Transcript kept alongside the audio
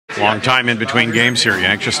Long time in between games here. You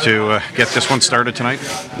anxious to get this one started tonight?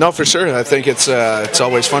 No, for sure. I think it's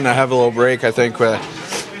always fun to have a little break. I think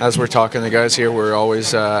as we're talking to the guys here, we're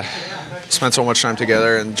always spent so much time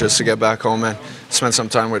together, and just to get back home and spend some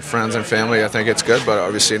time with friends and family, I think it's good. But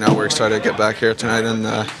obviously now we're excited to get back here tonight in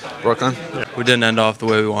Brooklyn. We didn't end off the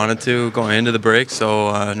way we wanted to going into the break,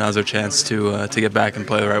 so now's our chance to get back and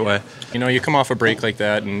play the right way. You know, you come off a break like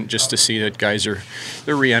that, and just to see that guys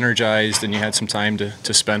they're re-energized, and you had some time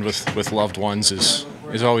to spend with loved ones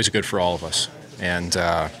is always good for all of us. And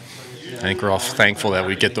I think we're all thankful that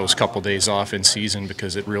we get those couple days off in season,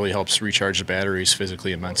 because it really helps recharge the batteries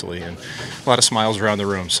physically and mentally, and a lot of smiles around the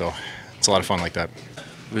room. So it's a lot of fun like that.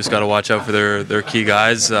 We just got to watch out for their key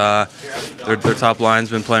guys. Their top line's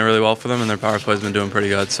been playing really well for them, and their power play's been doing pretty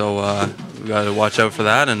good. So we got to watch out for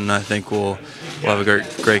that, and I think we'll have a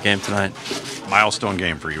great game tonight. Milestone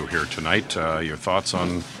game for you here tonight. Your thoughts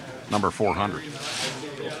on number 400?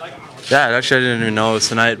 Yeah, actually I didn't even know it was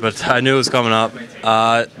tonight, but I knew it was coming up.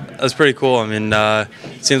 It was pretty cool. I mean,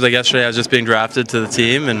 it seems like yesterday I was just being drafted to the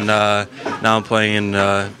team, and now I'm playing in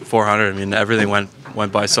 400. I mean, everything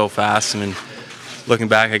went by so fast. I mean, looking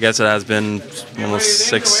back, I guess it has been almost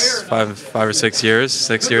 5 or 6 years.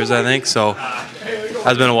 6 years, I think. So it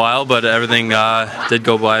has been a while, but everything did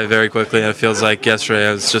go by very quickly, and it feels like yesterday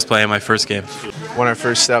I was just playing my first game. When I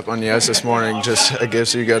first stepped on the ice this morning, it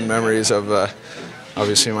gives you good memories of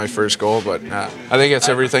obviously my first goal, but I think it's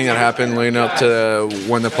everything that happened leading up to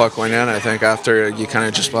when the puck went in. I think after you kind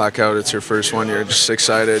of just black out, it's your first one, you're just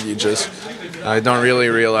excited. I don't really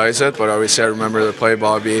realize it, but obviously I remember the play,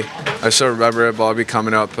 Bobby. I still remember it, Bobby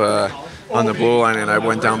coming up on the blue line, and I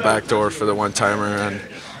went down back door for the one-timer and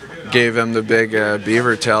gave him the big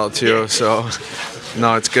beaver tail too. So,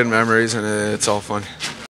 no, it's good memories, and it's all fun.